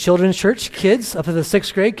Children's church kids up to the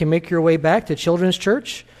 6th grade can make your way back to children's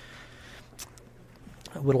church.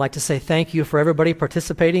 I would like to say thank you for everybody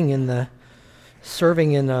participating in the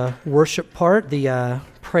serving in the worship part, the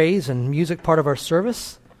praise and music part of our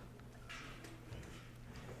service.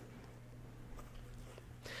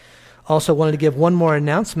 Also wanted to give one more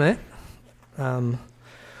announcement.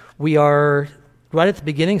 We are right at the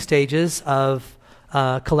beginning stages of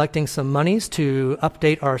collecting some monies to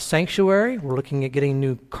update our sanctuary. We're looking at getting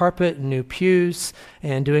new carpet, new pews,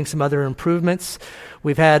 and doing some other improvements.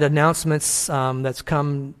 We've had announcements that's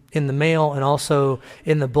come in the mail and also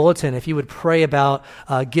in the bulletin if you would pray about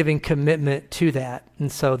giving commitment to that. And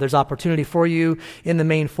so there's opportunity for you. In the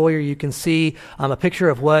main foyer, you can see a picture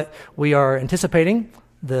of what we are anticipating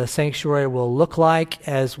the sanctuary will look like,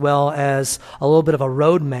 as well as a little bit of a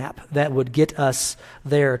roadmap that would get us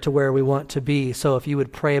there to where we want to be. So if you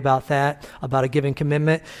would pray about that, about a giving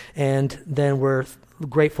commitment, and then we're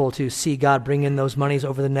grateful to see God bring in those monies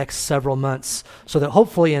over the next several months so that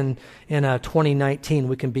hopefully in 2019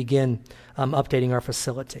 we can begin updating our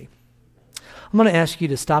facility. I'm going to ask you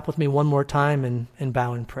to stop with me one more time and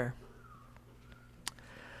bow in prayer.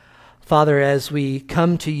 Father, as we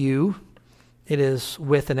come to you, it is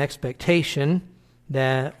with an expectation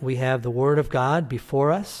that we have the Word of God before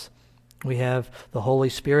us, we have the Holy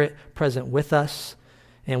Spirit present with us,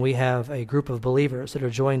 and we have a group of believers that are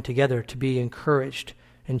joined together to be encouraged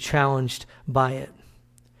and challenged by it.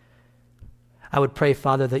 I would pray,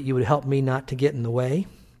 Father, that you would help me not to get in the way,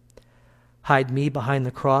 hide me behind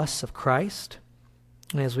the cross of Christ.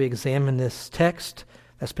 And as we examine this text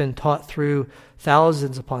that's been taught through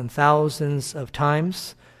thousands upon thousands of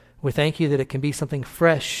times, we thank you that it can be something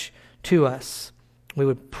fresh to us. We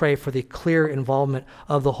would pray for the clear involvement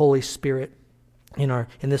of the Holy Spirit in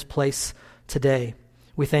this place today.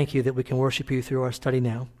 We thank you that we can worship you through our study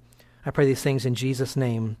now. I pray these things in Jesus'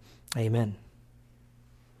 name. Amen.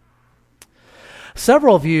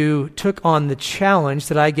 Several of you took on the challenge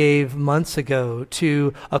that I gave months ago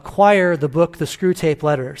to acquire the book, The Screwtape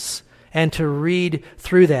Letters, and to read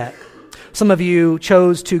through that. Some of you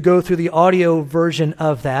chose to go through the audio version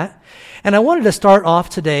of that. And I wanted to start off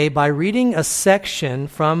today by reading a section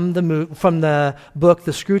from the book,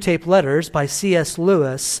 The Screwtape Letters by C.S.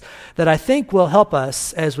 Lewis, that I think will help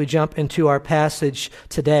us as we jump into our passage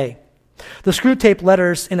today. The Screwtape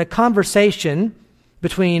Letters, in a conversation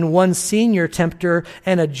between one senior tempter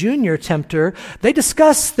and a junior tempter, they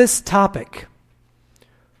discuss this topic.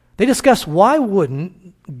 They discuss why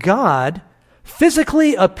wouldn't God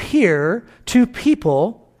physically appear to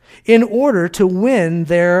people in order to win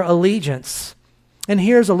their allegiance. And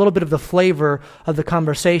here's a little bit of the flavor of the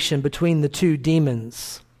conversation between the two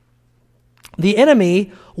demons. The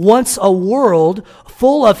enemy wants a world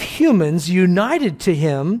full of humans united to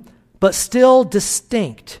him, but still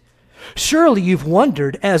distinct. Surely you've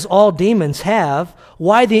wondered, as all demons have,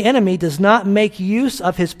 why the enemy does not make use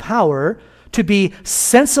of his power to be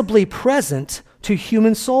sensibly present to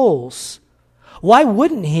human souls. Why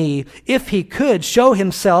wouldn't he, if he could, show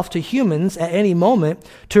himself to humans at any moment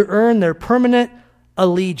to earn their permanent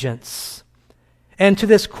allegiance? And to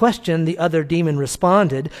this question, the other demon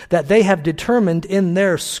responded that they have determined in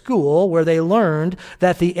their school, where they learned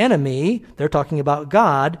that the enemy, they're talking about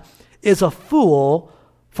God, is a fool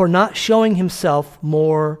for not showing himself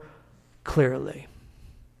more clearly.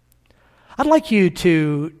 I'd like you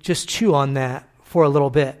to just chew on that for a little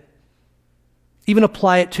bit. Even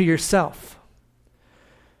apply it to yourself.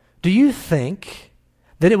 Do you think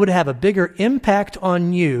that it would have a bigger impact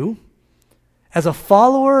on you as a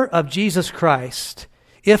follower of Jesus Christ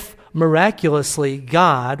if miraculously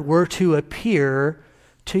God were to appear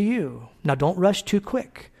to you? Now, don't rush too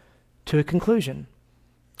quick to a conclusion.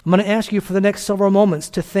 I'm going to ask you for the next several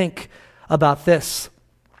moments to think about this.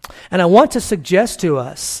 And I want to suggest to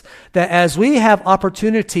us that as we have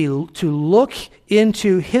opportunity to look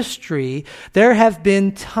into history, there have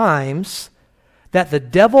been times that the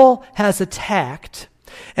devil has attacked,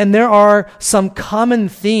 and there are some common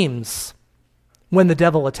themes when the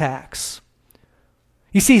devil attacks.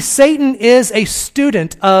 You see, Satan is a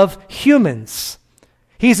student of humans.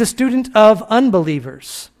 He's a student of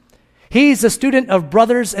unbelievers. He's a student of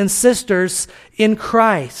brothers and sisters in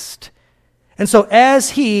Christ. And so as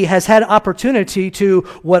he has had opportunity to,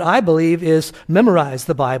 what I believe is, memorize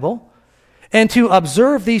the Bible, and to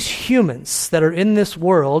observe these humans that are in this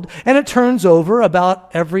world, and it turns over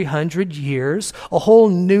about every 100 years, a whole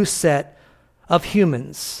new set of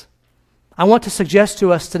humans. I want to suggest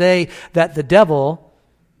to us today that the devil,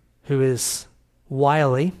 who is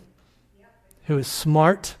wily, who is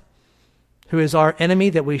smart, who is our enemy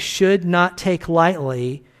that we should not take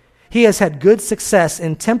lightly, he has had good success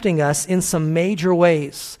in tempting us in some major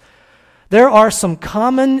ways. There are some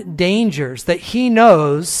common dangers that he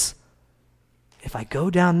knows, if I go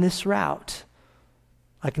down this route,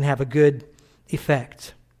 I can have a good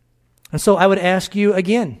effect. And so I would ask you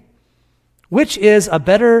again, which is a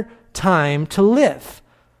better time to live?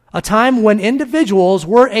 A time when individuals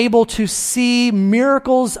were able to see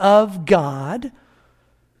miracles of God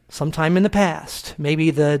sometime in the past,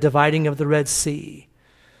 maybe the dividing of the Red Sea,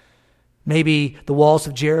 maybe the walls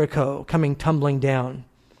of Jericho coming tumbling down.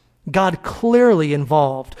 God clearly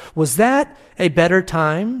involved. Was that a better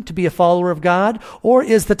time to be a follower of God? Or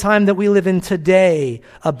is the time that we live in today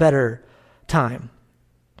a better time?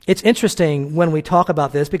 It's interesting when we talk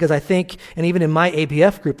about this because I think, and even in my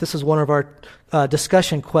ABF group, this is one of our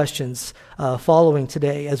discussion questions following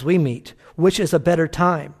today as we meet. Which is a better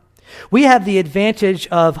time? We have the advantage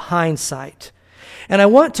of hindsight. And I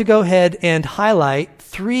want to go ahead and highlight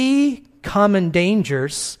 3 common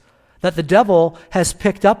dangers that the devil has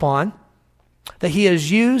picked up on, that he has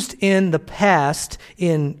used in the past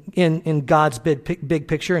in God's big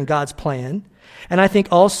picture, in God's plan. And I think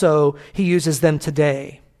also he uses them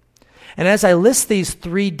today. And as I list these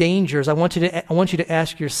 3 dangers, I want you to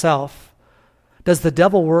ask yourself, does the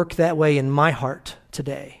devil work that way in my heart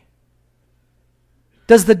today?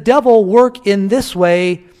 Does the devil work in this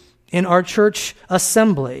way in our church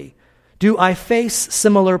assembly? Do I face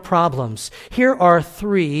similar problems? Here are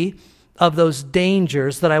 3 of those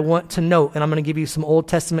dangers that I want to note, and I'm going to give you some Old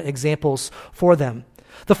Testament examples for them.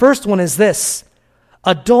 The first one is this: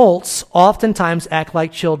 adults oftentimes act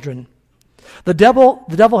like children. The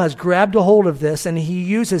devil has grabbed a hold of this, and he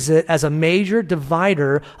uses it as a major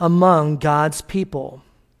divider among God's people.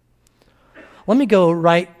 Let me go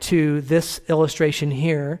right to this illustration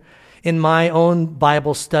here. In my own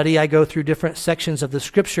Bible study, I go through different sections of the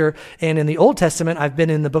Scripture, and in the Old Testament, I've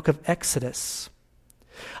been in the book of Exodus.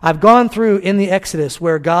 I've gone through in the Exodus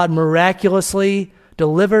where God miraculously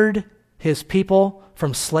delivered his people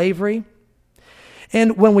from slavery.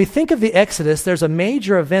 And when we think of the Exodus, there's a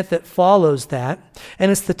major event that follows that, and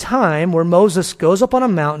it's the time where Moses goes up on a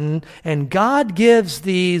mountain and God gives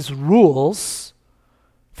these rules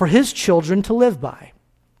for his children to live by.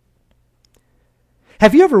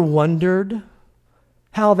 Have you ever wondered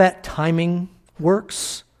how that timing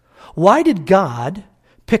works? Why did God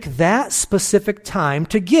pick that specific time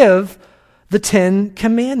to give the 10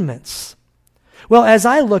 Commandments? Well, as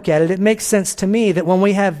I look at it, it makes sense to me that when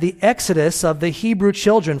we have the exodus of the Hebrew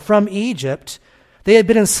children from Egypt, they had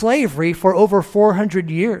been in slavery for over 400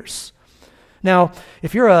 years. Now,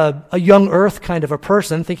 if you're a young earth kind of a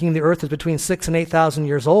person, thinking the earth is between 6,000 and 8,000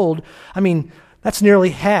 years old, that's nearly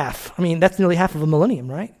half. That's nearly half of a millennium,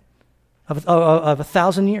 right? Of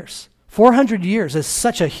 1,000 years. 400 years is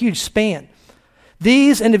such a huge span.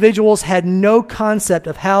 These individuals had no concept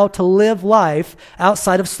of how to live life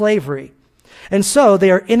outside of slavery. And so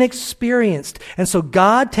they are inexperienced. And so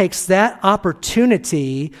God takes that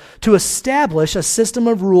opportunity to establish a system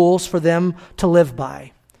of rules for them to live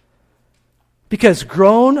by. Because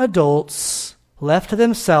grown adults, left to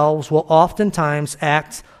themselves, will oftentimes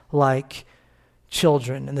act like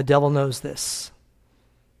children. And the devil knows this.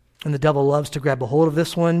 And the devil loves to grab a hold of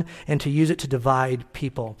this one and to use it to divide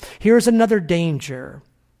people. Here's another danger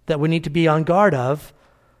that we need to be on guard of,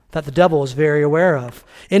 that the devil is very aware of.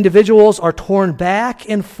 Individuals are torn back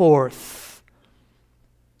and forth.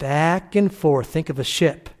 Back and forth. Think of a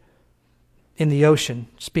ship in the ocean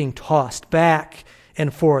just being tossed back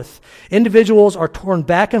and forth. Individuals are torn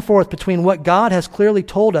back and forth between what God has clearly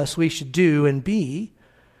told us we should do and be,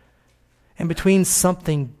 and between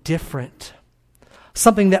something different.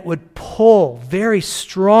 Something that would pull very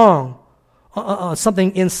strong,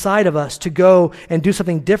 something inside of us to go and do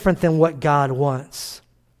something different than what God wants.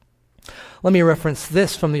 Let me reference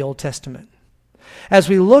this from the Old Testament. As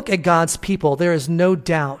we look at God's people, there is no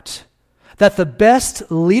doubt that the best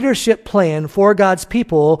leadership plan for God's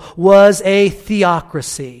people was a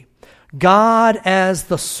theocracy. God as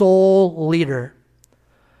the sole leader.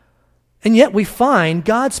 And yet we find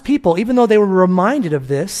God's people, even though they were reminded of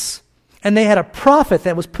this, and they had a prophet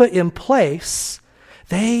that was put in place,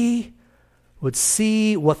 they would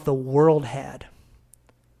see what the world had.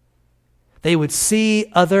 They would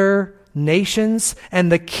see other nations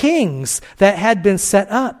and the kings that had been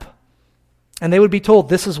set up. And they would be told,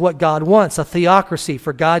 this is what God wants, a theocracy,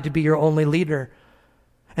 for God to be your only leader.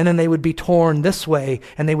 And then they would be torn this way,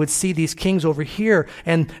 and they would see these kings over here,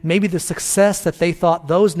 and maybe the success that they thought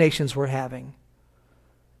those nations were having.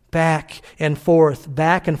 Back and forth,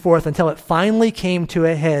 until it finally came to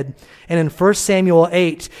a head. And in 1 Samuel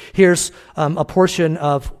 8, here's a portion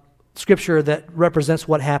of scripture that represents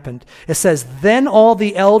what happened. It says, "Then all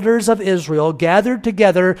the elders of Israel gathered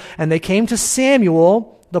together, and they came to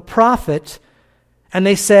Samuel, the prophet, and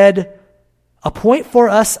they said, 'Appoint for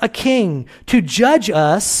us a king to judge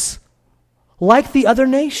us like the other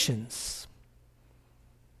nations.'"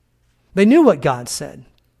 They knew what God said.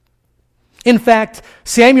 In fact,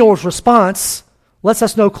 Samuel's response lets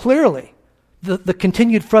us know clearly the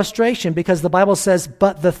continued frustration, because the Bible says,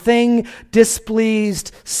 "But the thing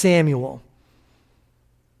displeased Samuel."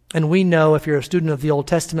 And we know, if you're a student of the Old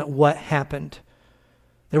Testament, what happened.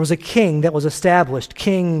 There was a king that was established,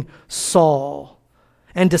 King Saul.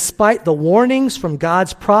 And despite the warnings from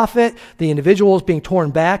God's prophet, the individual was being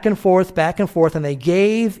torn back and forth, and they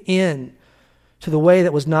gave in to the way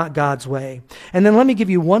that was not God's way. And then let me give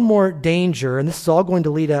you one more danger, and this is all going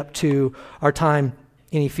to lead up to our time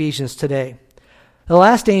in Ephesians today. The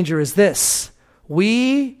last danger is this: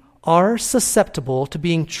 we are susceptible to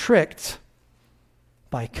being tricked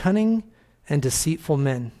by cunning and deceitful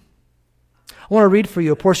men. I want to read for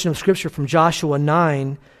you a portion of Scripture from Joshua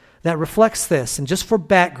 9 that reflects this. And just for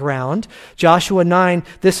background, Joshua 9,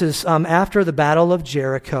 this is after the Battle of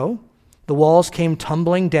Jericho. The walls came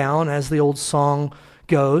tumbling down, as the old song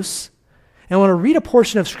goes. And I want to read a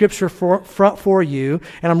portion of Scripture for you,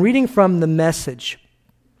 and I'm reading from the Message.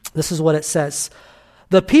 This is what it says.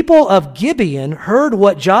 "The people of Gibeon heard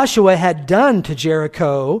what Joshua had done to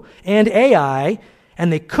Jericho and Ai,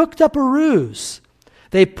 and they cooked up a ruse.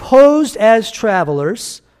 They posed as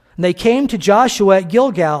travelers, and they came to Joshua at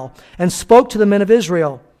Gilgal and spoke to the men of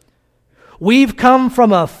Israel. 'We've come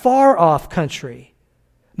from a far-off country.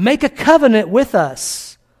 Make a covenant with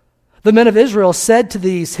us.' The men of Israel said to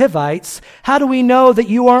these Hivites, 'How do we know that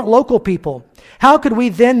you aren't local people? How could we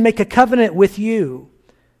then make a covenant with you?'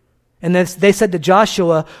 And then they said to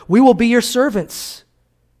Joshua, 'We will be your servants.'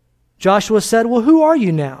 Joshua said, 'Well, who are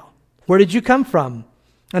you now? Where did you come from?'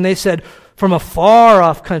 And they said, 'From a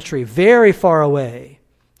far-off country, very far away.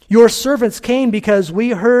 Your servants came because we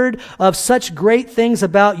heard of such great things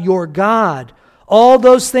about your God, all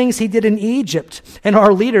those things he did in Egypt. And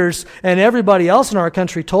our leaders and everybody else in our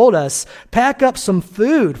country told us, pack up some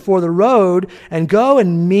food for the road and go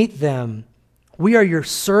and meet them. We are your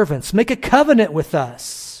servants. Make a covenant with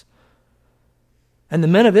us.' And the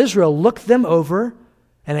men of Israel looked them over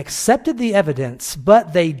and accepted the evidence,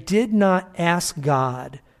 but they did not ask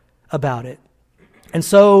God about it. And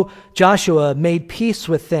so Joshua made peace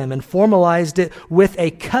with them and formalized it with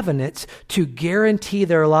a covenant to guarantee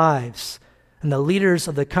their lives. And the leaders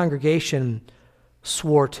of the congregation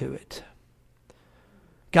swore to it."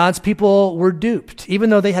 God's people were duped, even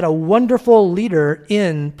though they had a wonderful leader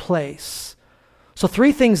in place. So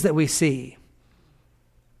 3 things that we see.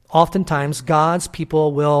 Oftentimes, God's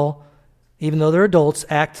people will, even though they're adults,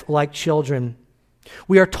 act like children.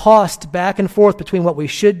 We are tossed back and forth between what we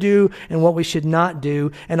should do and what we should not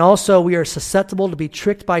do, and also we are susceptible to be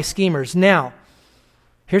tricked by schemers. Now,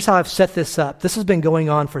 here's how I've set this up. This has been going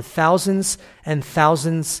on for thousands and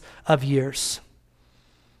thousands of years.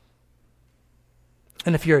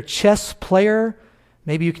 And if you're a chess player,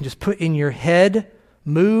 maybe you can just put in your head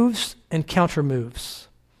moves and counter moves.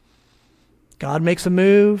 God makes a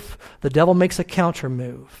move, the devil makes a counter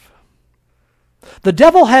move. The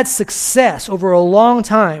devil had success over a long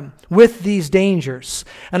time with these dangers.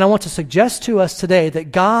 And I want to suggest to us today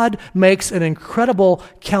that God makes an incredible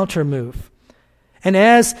counter move. And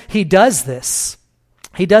as he does this,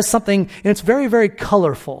 he does something, and it's very, very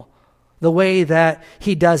colorful, the way that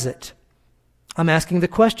he does it. I'm asking the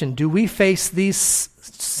question, do we face these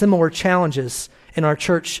similar challenges in our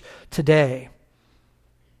church today?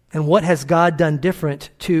 And what has God done different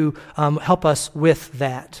to help us with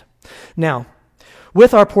that? Now,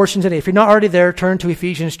 with our portion today, if you're not already there, turn to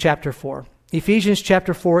Ephesians chapter 4. Ephesians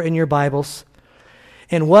chapter 4 in your Bibles.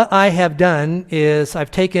 And what I have done is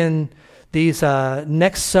I've taken these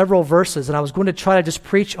next several verses, and I was going to try to just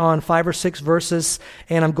preach on 5 or 6 verses,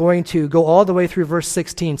 and I'm going to go all the way through verse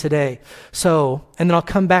 16 today. So, and then I'll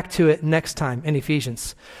come back to it next time in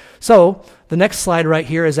Ephesians. So, the next slide right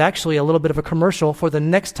here is actually a little bit of a commercial for the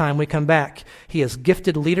next time we come back. He has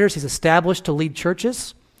gifted leaders, he's established to lead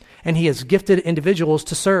churches, and he has gifted individuals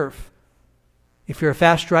to serve. If you're a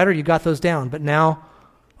fast writer, you got those down, but now,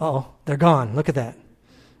 they're gone. Look at that.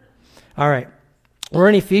 All right. We're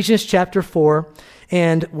in Ephesians chapter 4,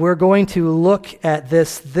 and we're going to look at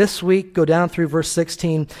this week, go down through verse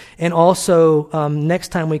 16, and also next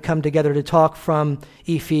time we come together to talk from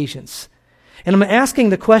Ephesians. And I'm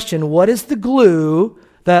asking the question, what is the glue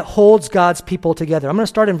that holds God's people together? I'm going to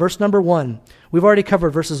start in verse number 1. We've already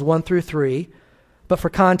covered verses 1 through 3, But for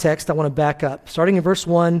context, I want to back up. Starting in verse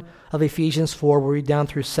 1 of Ephesians 4, we'll read down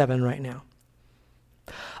through 7 right now.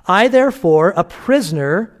 I, therefore, a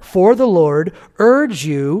prisoner for the Lord, urge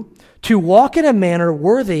you to walk in a manner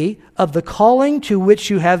worthy of the calling to which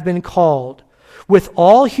you have been called, with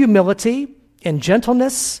all humility and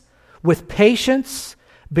gentleness, with patience,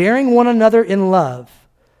 bearing one another in love,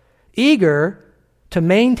 eager to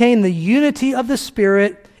maintain the unity of the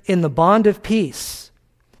Spirit in the bond of peace.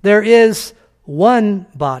 There is one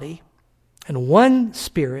body and one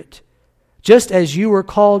Spirit, just as you were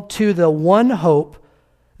called to the one hope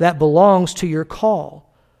that belongs to your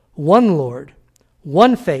call. One Lord,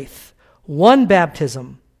 one faith, one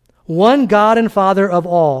baptism, one God and Father of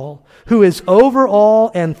all, who is over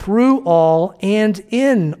all and through all and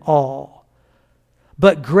in all.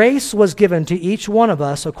 But grace was given to each one of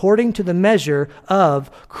us according to the measure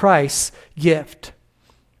of Christ's gift.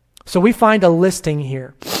 So we find a listing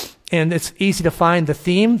here, and it's easy to find the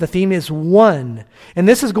theme. The theme is one, and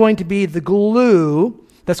this is going to be the glue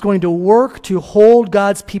that's going to work to hold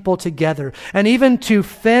God's people together and even to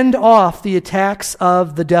fend off the attacks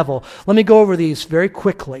of the devil. Let me go over these very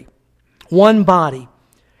quickly. One body.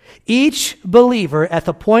 Each believer at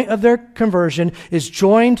the point of their conversion is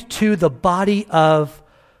joined to the body of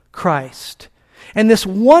Christ. And this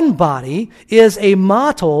one body is a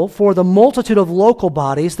model for the multitude of local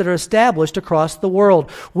bodies that are established across the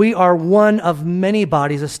world. We are one of many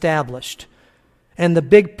bodies established. And the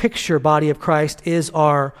big picture body of Christ is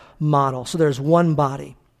our model. So there's one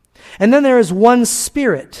body. And then there is one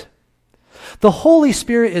Spirit. The Holy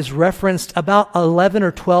Spirit is referenced about 11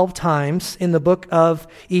 or 12 times in the book of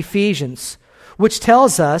Ephesians, which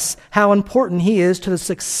tells us how important He is to the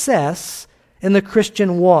success in the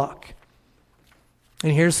Christian walk.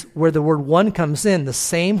 And here's where the word one comes in. The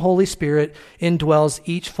same Holy Spirit indwells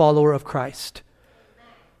each follower of Christ.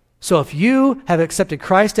 So if you have accepted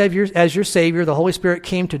Christ as your Savior, the Holy Spirit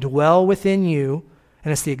came to dwell within you,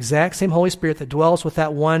 and it's the exact same Holy Spirit that dwells with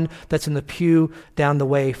that one that's in the pew down the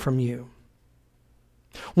way from you.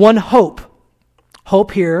 One hope.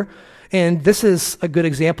 Hope here, and this is a good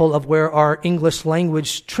example of where our English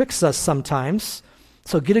language tricks us sometimes.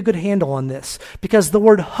 So get a good handle on this, because the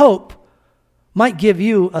word hope might give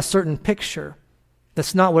you a certain picture.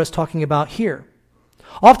 That's not what it's talking about here.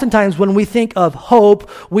 Oftentimes when we think of hope,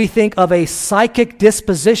 we think of a psychic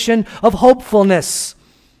disposition of hopefulness.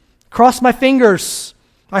 Cross my fingers.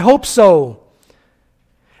 I hope so.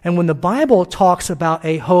 And when the Bible talks about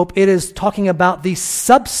a hope, it is talking about the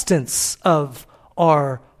substance of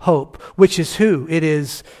our hope, which is who? It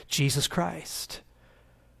is Jesus Christ.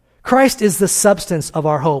 Christ is the substance of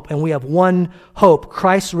our hope, and we have one hope.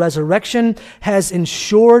 Christ's resurrection has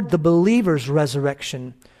ensured the believer's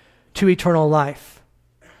resurrection to eternal life.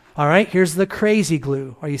 All right, here's the crazy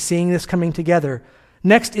glue. Are you seeing this coming together?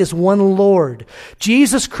 Next is one Lord.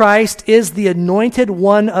 Jesus Christ is the anointed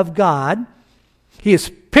one of God. He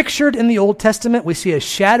is pictured in the Old Testament. We see a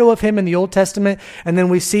shadow of Him in the Old Testament, and then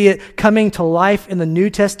we see it coming to life in the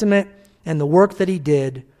New Testament and the work that He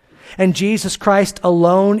did. And Jesus Christ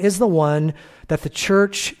alone is the one that the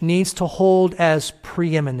church needs to hold as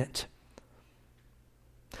preeminent.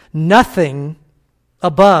 Nothing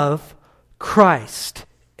above Christ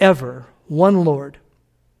ever. One Lord.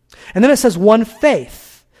 And then it says one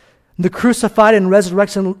faith. The crucified and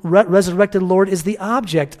resurrected Lord is the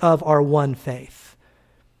object of our one faith.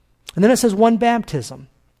 And then it says one baptism.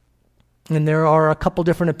 And there are a couple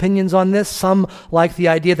different opinions on this. Some like the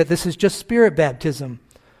idea that this is just spirit baptism.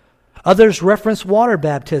 Others reference water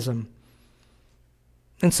baptism.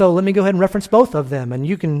 And so let me go ahead and reference both of them.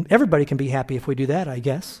 And everybody can be happy if we do that, I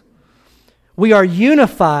guess. We are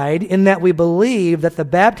unified in that we believe that the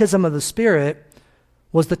baptism of the Spirit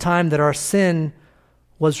was the time that our sin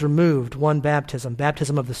was removed. One baptism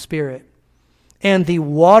of the Spirit. And the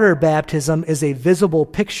water baptism is a visible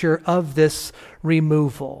picture of this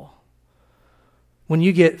removal. When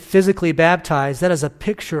you get physically baptized, that is a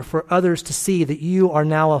picture for others to see that you are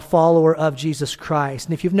now a follower of Jesus Christ.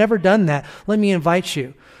 And if you've never done that, let me invite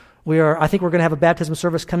you. I think we're going to have a baptism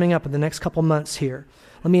service coming up in the next couple months here.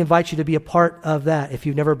 Let me invite you to be a part of that if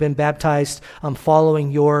you've never been baptized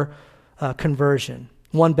following your conversion.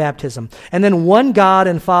 One baptism. And then one God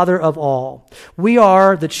and Father of all. We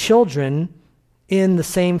are the children in the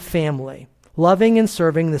same family, loving and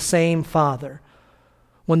serving the same Father.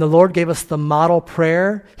 When the Lord gave us the model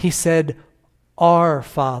prayer, He said, Our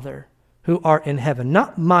Father, who art in heaven.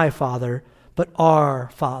 Not my Father, but our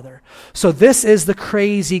Father. So this is the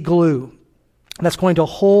crazy glue that's going to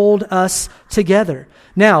hold us together.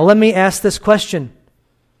 Now, let me ask this question.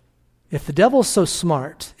 If the devil's so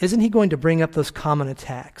smart, isn't he going to bring up those common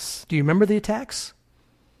attacks? Do you remember the attacks?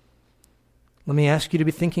 Let me ask you to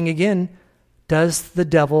be thinking again,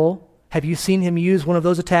 have you seen him use one of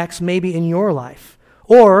those attacks maybe in your life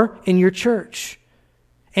or in your church?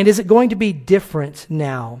 And is it going to be different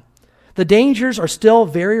now? The dangers are still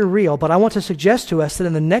very real, but I want to suggest to us that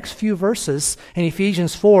in the next few verses in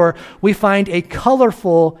Ephesians 4, we find a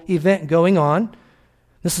colorful event going on.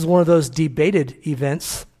 This is one of those debated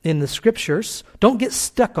events in the scriptures. Don't get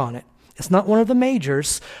stuck on it. It's not one of the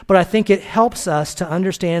majors, but I think it helps us to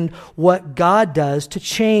understand what God does to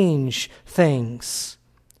change things.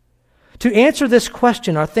 To answer this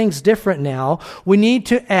question, are things different now? We need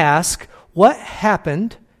to ask what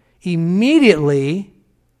happened immediately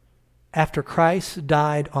after Christ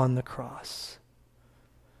died on the cross.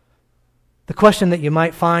 The question that you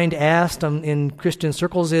might find asked in Christian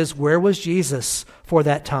circles is, where was Jesus for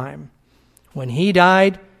that time? When he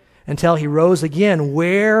died until he rose again,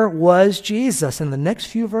 where was Jesus? In the next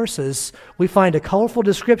few verses, we find a colorful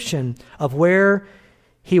description of where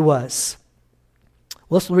he was.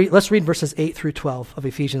 Let's read verses 8 through 12 of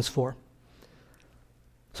Ephesians 4.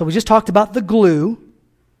 So we just talked about the glue.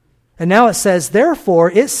 And now it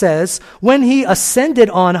says, when he ascended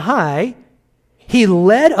on high, he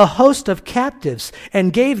led a host of captives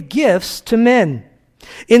and gave gifts to men.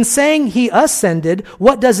 In saying he ascended,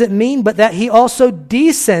 what does it mean but that he also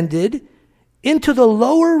descended into the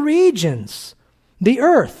lower regions, the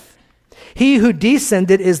earth? He who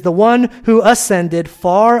descended is the one who ascended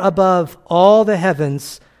far above all the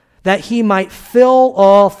heavens, that he might fill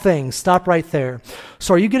all things. Stop right there.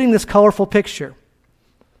 So are you getting this colorful picture?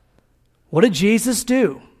 What did Jesus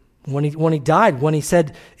do when he died, when he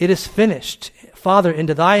said, "It is finished. Father,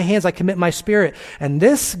 into thy hands I commit my spirit"? And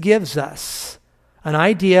this gives us an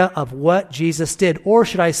idea of what Jesus did, or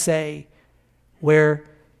should I say, where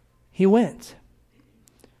he went.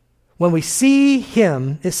 When we see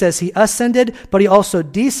him, it says he ascended, but he also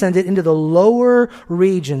descended into the lower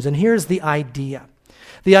regions. And here's the idea.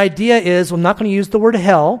 The idea is, I'm not going to use the word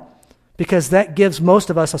hell, because that gives most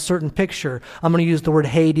of us a certain picture. I'm going to use the word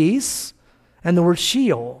Hades and the word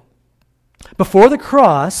Sheol. Before the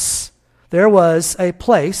cross, there was a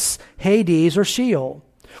place, Hades or Sheol.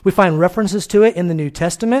 We find references to it in the New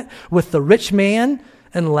Testament with the rich man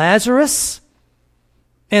and Lazarus.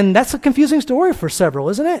 And that's a confusing story for several,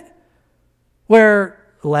 isn't it? Where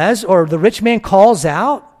the rich man calls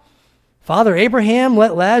out, "Father Abraham,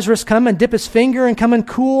 let Lazarus come and dip his finger and come and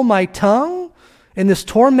cool my tongue in this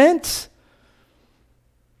torment."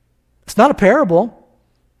 It's not a parable.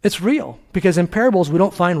 It's real, because in parables we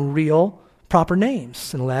don't find real proper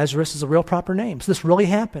names, and Lazarus is a real proper name. So this really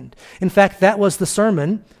happened. In fact, that was the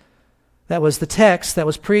sermon, that was the text that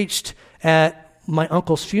was preached at my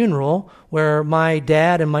uncle's funeral, where my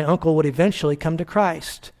dad and my uncle would eventually come to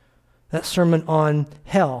Christ. That sermon on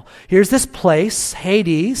hell. Here's this place,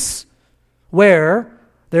 Hades, where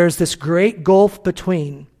there's this great gulf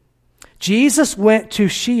between. Jesus went to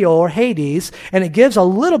Sheol or Hades, and it gives a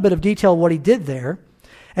little bit of detail of what he did there.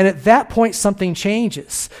 And at that point, something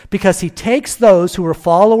changes, because he takes those who were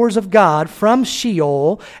followers of God from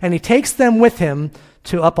Sheol, and he takes them with him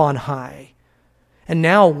to up on high. And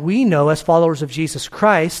now we know, as followers of Jesus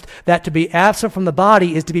Christ, that to be absent from the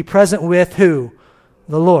body is to be present with who?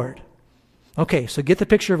 The Lord. Okay, so get the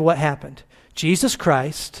picture of what happened. Jesus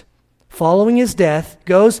Christ, following his death,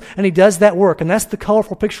 goes and he does that work, and that's the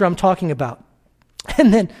colorful picture I'm talking about.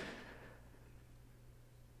 And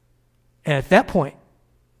at that point,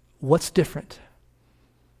 what's different?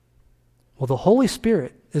 Well, the Holy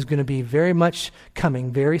Spirit is going to be very much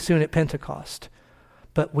coming very soon at Pentecost.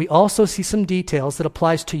 But we also see some details that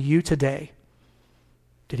applies to you today.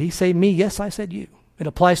 Did he say me? Yes, I said you. It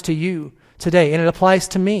applies to you today, and it applies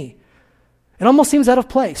to me. It almost seems out of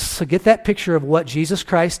place. So get that picture of what Jesus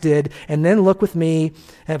Christ did, and then look with me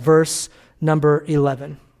at verse number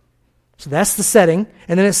 11. So that's the setting.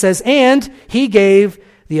 And then it says, and he gave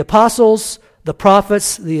the apostles, the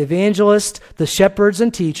prophets, the evangelists, the shepherds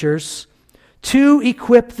and teachers to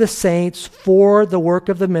equip the saints for the work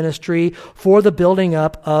of the ministry, for the building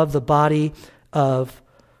up of the body of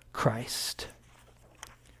Christ.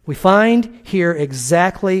 We find here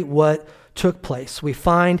exactly what took place. We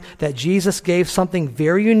find that Jesus gave something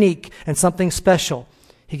very unique and something special.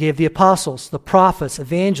 He gave the apostles, the prophets,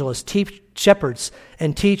 evangelists, shepherds,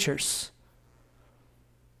 and teachers.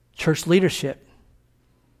 Church leadership.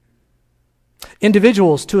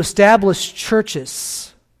 Individuals to establish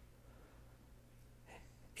churches.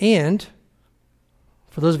 And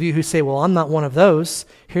for those of you who say, well, I'm not one of those,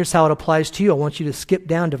 here's how it applies to you. I want you to skip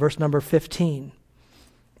down to verse number 15.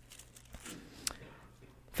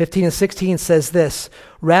 15 and 16 says this,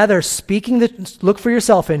 look for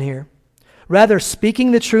yourself in here. Rather,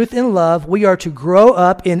 speaking the truth in love, we are to grow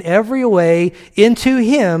up in every way into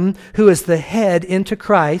Him who is the head, into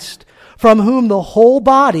Christ, from whom the whole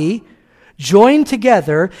body, joined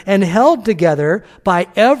together and held together by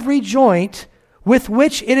every joint with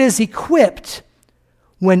which it is equipped,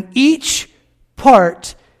 when each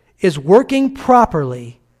part is working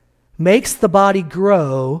properly, makes the body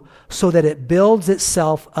grow so that it builds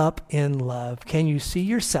itself up in love. Can you see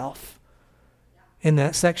yourself in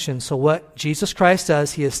that section? So what Jesus Christ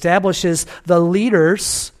does, He establishes the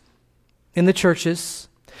leaders in the churches,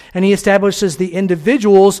 and He establishes the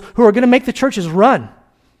individuals who are going to make the churches run.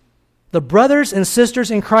 The brothers and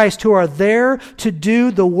sisters in Christ who are there to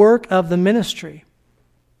do the work of the ministry.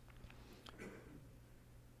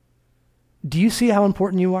 Do you see how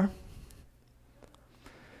important you are?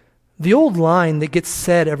 The old line that gets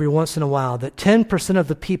said every once in a while, that 10% of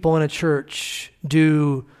the people in a church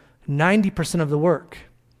do 90% of the work.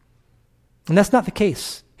 And that's not the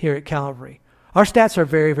case here at Calvary. Our stats are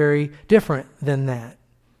very, very different than that.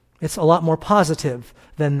 It's a lot more positive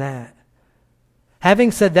than that.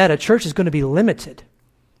 Having said that, a church is going to be limited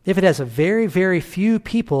if it has a very, very few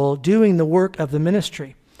people doing the work of the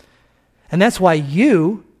ministry. And that's why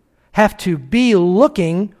you have to be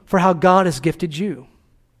looking for how God has gifted you.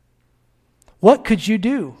 What could you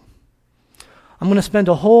do? I'm going to spend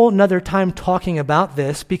a whole nother time talking about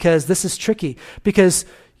this because this is tricky, because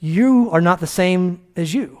you are not the same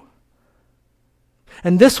as you.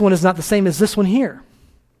 And this one is not the same as this one here.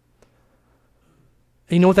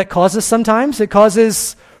 You know what that causes sometimes? It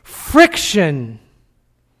causes friction.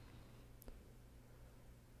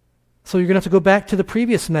 So you're going to have to go back to the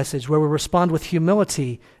previous message where we respond with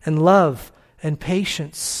humility and love and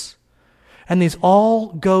patience. And these all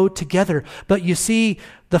go together. But you see,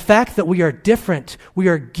 the fact that we are different, we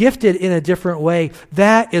are gifted in a different way,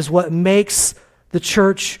 that is what makes the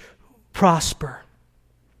church prosper.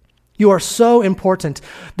 You are so important.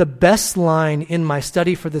 The best line in my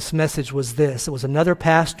study for this message was this. It was another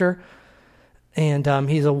pastor, and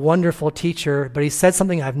he's a wonderful teacher, but he said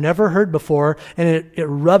something I've never heard before, and it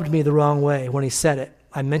rubbed me the wrong way when he said it.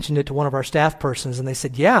 I mentioned it to one of our staff persons, and they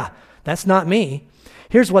said, yeah, that's not me.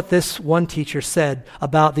 Here's what this one teacher said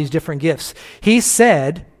about these different gifts. He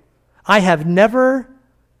said, I have never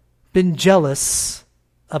been jealous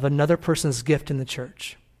of another person's gift in the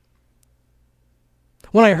church.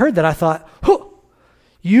 When I heard that, I thought,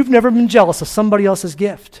 you've never been jealous of somebody else's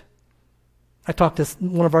gift. I talked to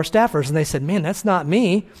one of our staffers, and they said, man, that's not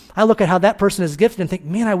me. I look at how that person is gifted and think,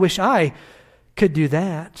 man, I wish I could do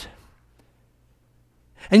that.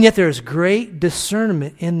 And yet there's great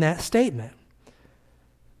discernment in that statement.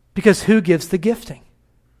 Because who gives the gifting?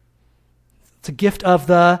 It's a gift of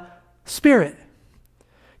the Spirit.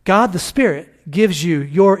 God the Spirit gives you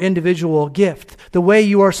your individual gift, the way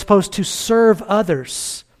you are supposed to serve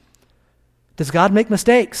others. Does God make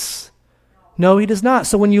mistakes? No, He does not.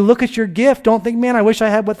 So when you look at your gift, don't think, man, I wish I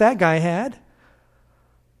had what that guy had.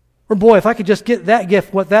 Or boy, if I could just get that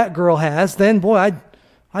gift, what that girl has, then boy,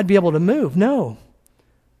 I'd be able to move. No.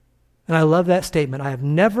 And I love that statement. I have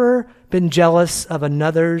never been jealous of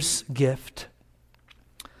another's gift.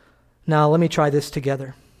 Now, let me try this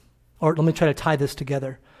together. Or let me try to tie this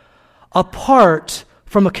together. Apart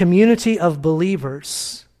from a community of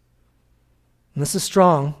believers, and this is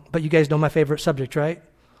strong, but you guys know my favorite subject, right?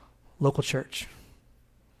 Local church.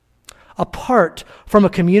 Apart from a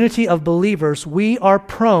community of believers, we are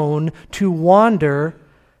prone to wander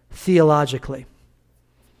theologically.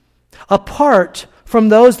 Apart from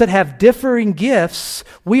those that have differing gifts,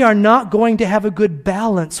 we are not going to have a good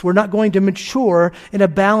balance. We're not going to mature in a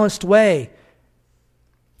balanced way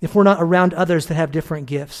if we're not around others that have different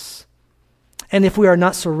gifts. And if we are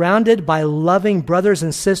not surrounded by loving brothers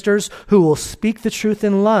and sisters who will speak the truth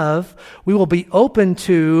in love, we will be open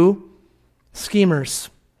to schemers,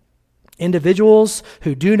 individuals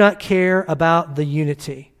who do not care about the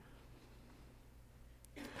unity.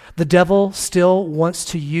 The devil still wants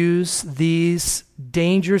to use these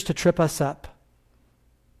dangers to trip us up.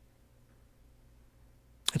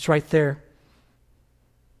 It's right there.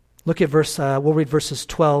 Look at we'll read verses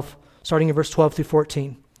 12, starting in verse 12 through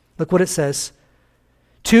 14. Look what it says.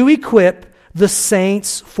 To equip the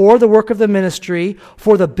saints for the work of the ministry,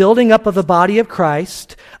 for the building up of the body of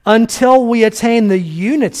Christ, until we attain the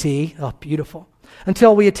unity,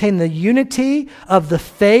 until we attain the unity of the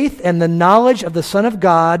faith and the knowledge of the Son of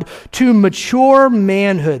God, to mature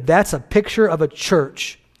manhood. That's a picture of a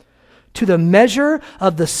church. To the measure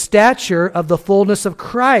of the stature of the fullness of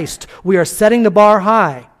Christ. We are setting the bar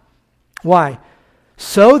high. Why?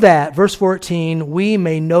 So that, verse 14, we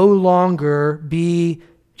may no longer be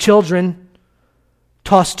children,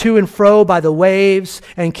 tossed to and fro by the waves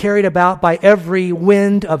and carried about by every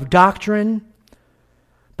wind of doctrine,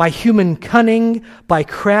 by human cunning, by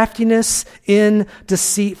craftiness in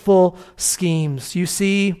deceitful schemes. You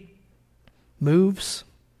see moves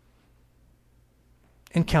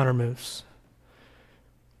and counter moves.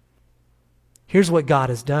 Here's what God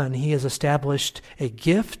has done. He has established a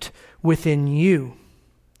gift within you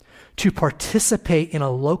to participate in a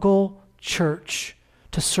local church,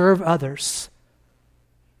 to serve others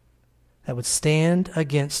that would stand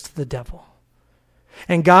against the devil.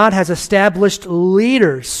 And God has established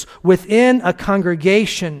leaders within a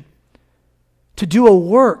congregation to do a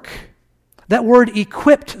work. That word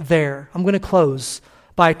equipped there, I'm going to close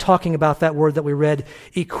by talking about that word that we read,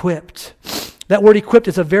 equipped. That word equipped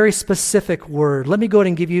is a very specific word. Let me go ahead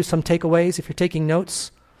and give you some takeaways if you're taking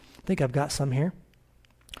notes. I think I've got some here.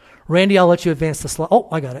 Randy, I'll let you advance the slide. Oh,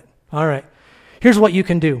 I got it. All right. Here's what you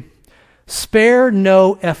can do. Spare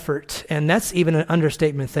no effort, and that's even an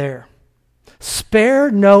understatement there.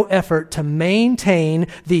 Spare no effort to maintain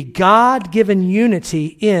the God-given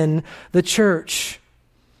unity in the church.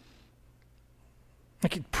 I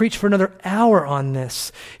could preach for another hour on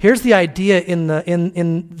this. Here's the idea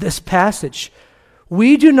in this passage.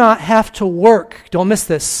 We do not have to work. Don't miss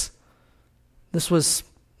this. This was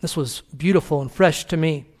beautiful and fresh to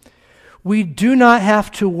me. We do not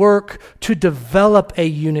have to work to develop a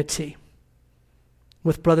unity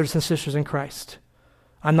with brothers and sisters in Christ.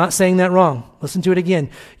 I'm not saying that wrong. Listen to it again.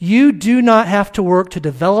 You do not have to work to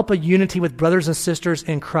develop a unity with brothers and sisters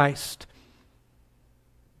in Christ.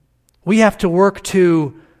 We have to work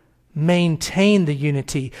to maintain the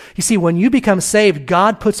unity. You see, when you become saved,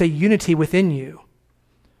 God puts a unity within you.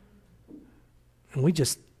 And we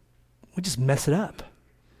just mess it up.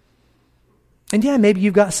 And yeah, maybe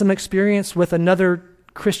you've got some experience with another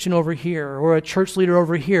Christian over here or a church leader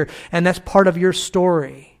over here, and that's part of your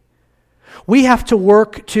story. We have to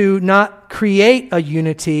work to not create a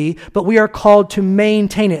unity, but we are called to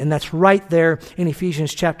maintain it, and that's right there in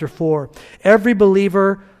Ephesians chapter 4. Every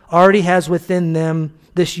believer already has within them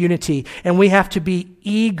this unity, and we have to be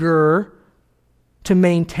eager to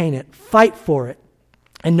maintain it, fight for it,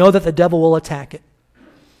 and know that the devil will attack it.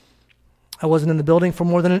 I wasn't in the building for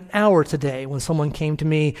more than an hour today when someone came to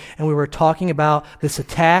me and we were talking about this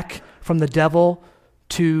attack from the devil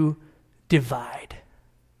to divide.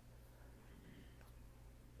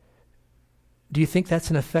 Do you think that's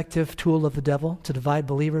an effective tool of the devil to divide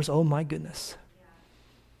believers? Oh my goodness.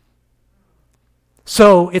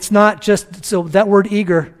 So it's not just, so that word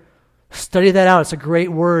eager, study that out. It's a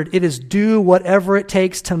great word. It is do whatever it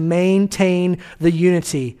takes to maintain the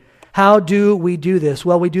unity. How do we do this?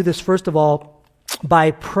 Well, we do this first of all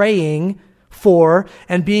by praying for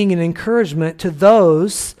and being an encouragement to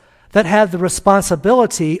those that have the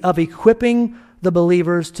responsibility of equipping the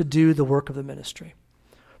believers to do the work of the ministry.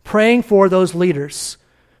 Praying for those leaders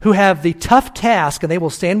who have the tough task, and they will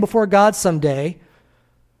stand before God someday,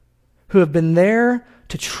 who have been there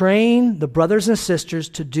to train the brothers and sisters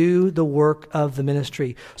to do the work of the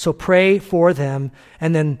ministry. So pray for them.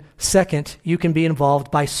 And then second, you can be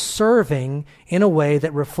involved by serving in a way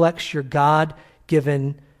that reflects your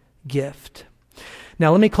God-given gift.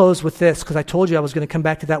 Now let me close with this, because I told you I was going to come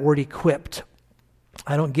back to that word equipped.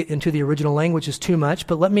 I don't get into the original languages too much,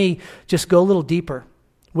 but let me just go a little deeper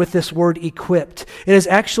with this word equipped. It is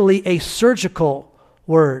actually a surgical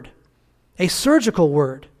word. A surgical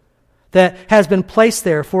word that has been placed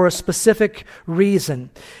there for a specific reason.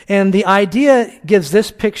 And the idea gives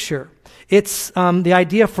this picture. It's the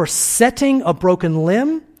idea for setting a broken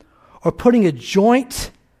limb or putting a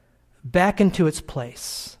joint back into its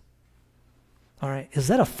place. All right, is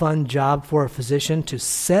that a fun job for a physician, to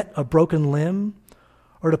set a broken limb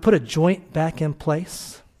or to put a joint back in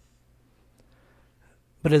place?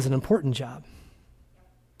 But it is an important job.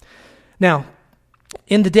 Now,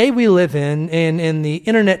 in the day we live in the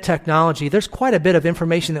internet technology, there's quite a bit of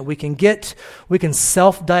information that we can get. We can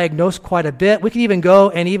self-diagnose quite a bit. We can even go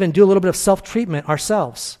and even do a little bit of self-treatment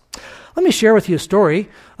ourselves. Let me share with you a story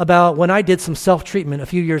about when I did some self-treatment a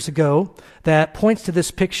few years ago that points to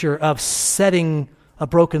this picture of setting a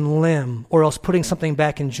broken limb or else putting something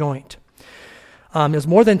back in joint. It was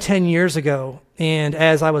more than 10 years ago, and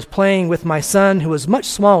as I was playing with my son, who was much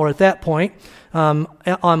smaller at that point, on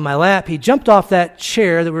my lap, he jumped off that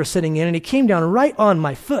chair that we were sitting in, and he came down right on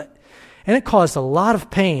my foot, and it caused a lot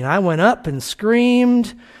of pain. I went up and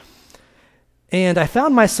screamed, and I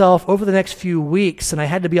found myself over the next few weeks, and I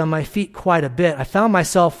had to be on my feet quite a bit, I found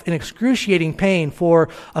myself in excruciating pain for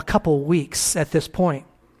a couple weeks at this point.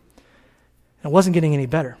 It wasn't getting any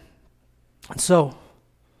better. And so,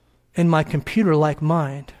 in my computer-like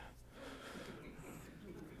mind,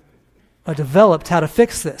 developed how to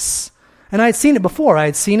fix this. And I had seen it before. I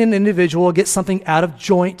had seen an individual get something out of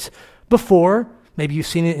joint before. Maybe you've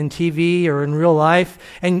seen it in TV or in real life.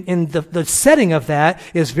 And the setting of that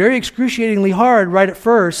is very excruciatingly hard right at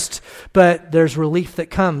first, but there's relief that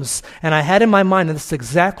comes. And I had in my mind that this is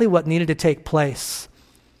exactly what needed to take place.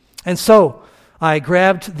 And so I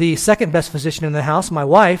grabbed the second best physician in the house, my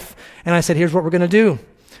wife, and I said, here's what we're going to do.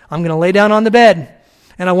 I'm going to lay down on the bed,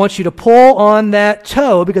 and I want you to pull on that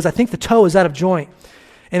toe because I think the toe is out of joint.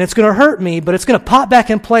 And it's going to hurt me, but it's going to pop back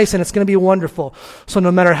in place, and it's going to be wonderful. So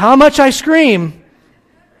no matter how much I scream,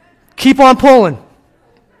 keep on pulling.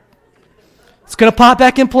 It's going to pop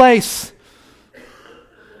back in place.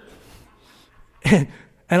 And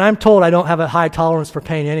I'm told I don't have a high tolerance for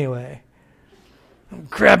pain anyway. I'm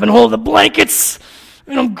grabbing hold of the blankets,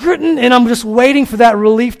 and I'm gritting, and I'm just waiting for that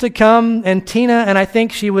relief to come. And Tina, and I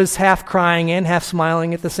think she was half crying and half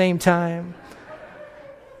smiling at the same time.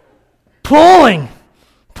 Pulling,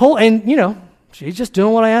 and she's just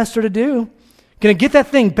doing what I asked her to do. Going to get that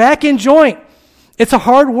thing back in joint. It's a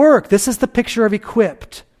hard work. This is the picture of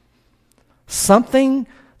equipped. Something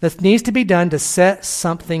that needs to be done to set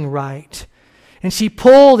something right. And she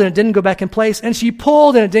pulled and it didn't go back in place. And she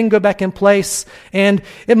pulled and it didn't go back in place. And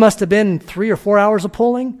it must have been 3 or 4 hours of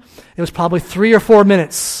pulling. It was probably 3 or 4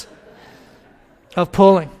 minutes of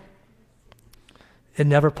pulling. It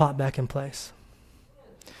never popped back in place.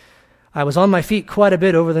 I was on my feet quite a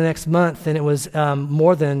bit over the next month, and it was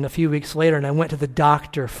more than a few weeks later, and I went to the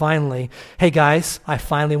doctor finally. Hey guys, I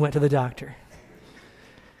finally went to the doctor.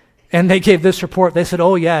 And they gave this report. They said,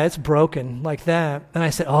 oh yeah, it's broken, like that. And I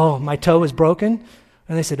said, oh, my toe is broken?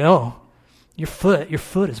 And they said, oh, your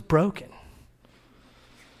foot is broken.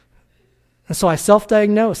 And so I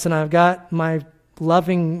self-diagnosed, and I've got my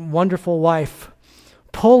loving, wonderful wife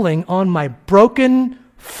pulling on my broken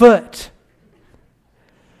foot.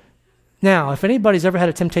 Now, if anybody's ever had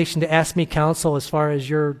a temptation to ask me counsel as far as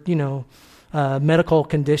your, medical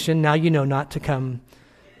condition, now you know not to come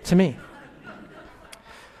to me.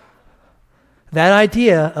 That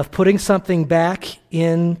idea of putting something back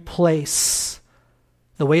in place,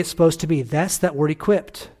 the way it's supposed to be, that's that word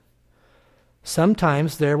equipped.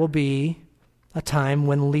 Sometimes there will be a time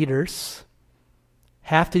when leaders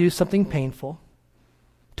have to do something painful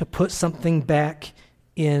to put something back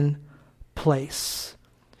in place,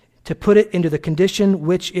 to put it into the condition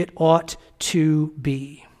which it ought to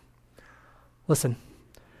be. Listen,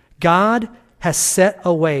 God has set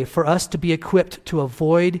a way for us to be equipped to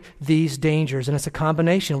avoid these dangers, and it's a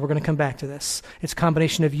combination. We're going to come back to this. It's a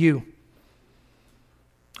combination of you.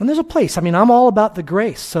 And there's a place. I'm all about the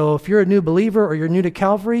grace. So if you're a new believer or you're new to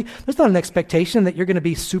Calvary, there's not an expectation that you're going to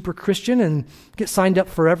be super Christian and get signed up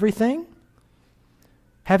for everything.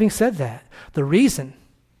 Having said that, the reason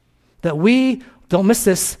that we, don't miss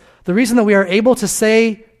this, the reason that we are able to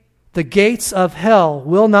say the gates of hell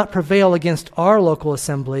will not prevail against our local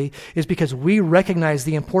assembly is because we recognize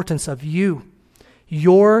the importance of you,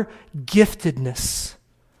 your giftedness,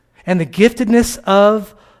 and the giftedness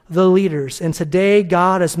of the leaders. And today,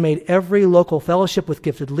 God has made every local fellowship with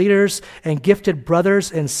gifted leaders and gifted brothers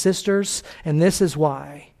and sisters, and this is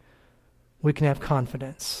why we can have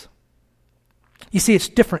confidence. You see, it's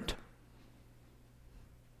different.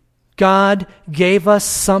 God gave us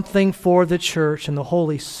something for the church, and the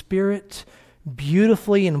Holy Spirit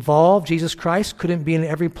beautifully involved. Jesus Christ couldn't be in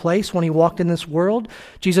every place when he walked in this world.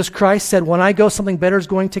 Jesus Christ said, when I go, something better is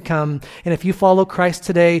going to come. And if you follow Christ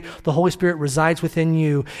today, the Holy Spirit resides within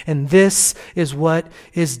you. And this is what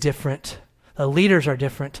is different. The leaders are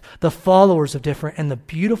different. The followers are different. And the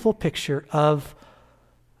beautiful picture of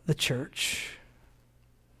the church.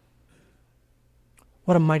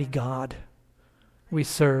 What a mighty God we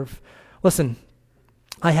serve. Listen,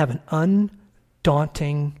 I have an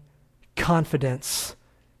undaunting confidence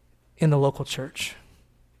in the local church.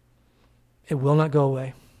 It will not go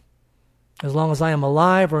away. As long as I am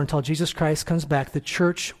alive or until Jesus Christ comes back, the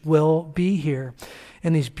church will be here.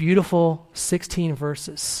 And these beautiful 16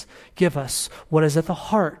 verses give us what is at the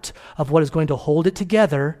heart of what is going to hold it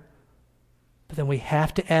together, but then we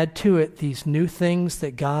have to add to it these new things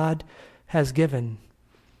that God has given.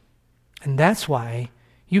 And that's why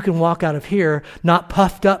you can walk out of here not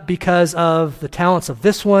puffed up because of the talents of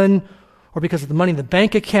this one or because of the money in the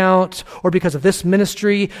bank account or because of this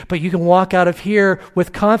ministry, but you can walk out of here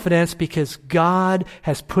with confidence because God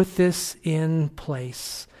has put this in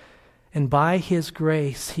place. And by his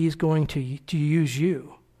grace, he's going to use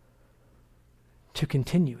you to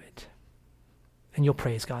continue it. And you'll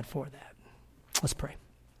praise God for that. Let's pray.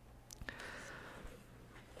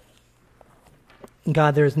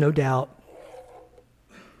 God, there is no doubt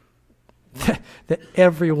that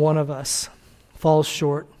every one of us falls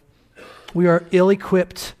short. We are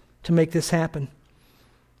ill-equipped to make this happen.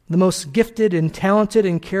 The most gifted and talented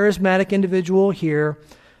and charismatic individual here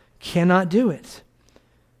cannot do it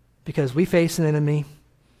because we face an enemy.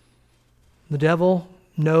 The devil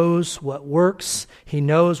knows what works. He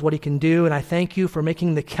knows what he can do, and I thank you for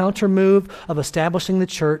making the counter move of establishing the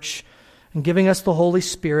church and giving us the Holy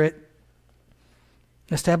Spirit,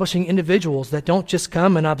 establishing individuals that don't just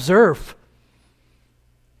come and observe,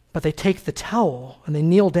 but they take the towel and they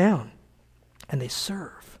kneel down and they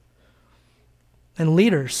serve. And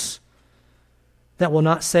leaders that will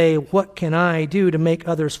not say, what can I do to make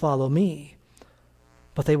others follow me?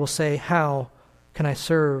 But they will say, how can I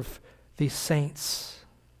serve these saints?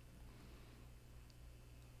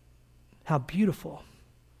 How beautiful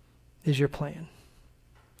is your plan.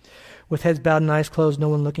 With heads bowed and eyes closed, no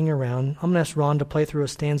one looking around, I'm going to ask Ron to play through a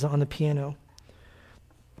stanza on the piano.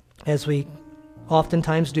 As we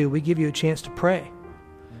oftentimes do, we give you a chance to pray.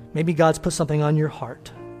 Maybe God's put something on your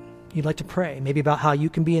heart. You'd like to pray, maybe about how you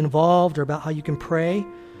can be involved or about how you can pray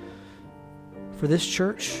for this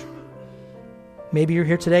church. Maybe you're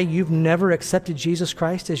here today, you've never accepted Jesus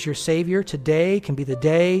Christ as your Savior. Today can be the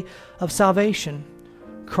day of salvation.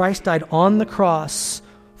 Christ died on the cross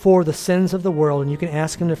for the sins of the world, and you can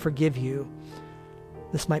ask Him to forgive you.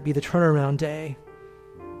 This might be the turnaround day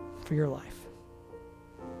for your life.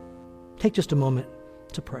 Take just a moment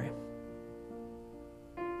to pray.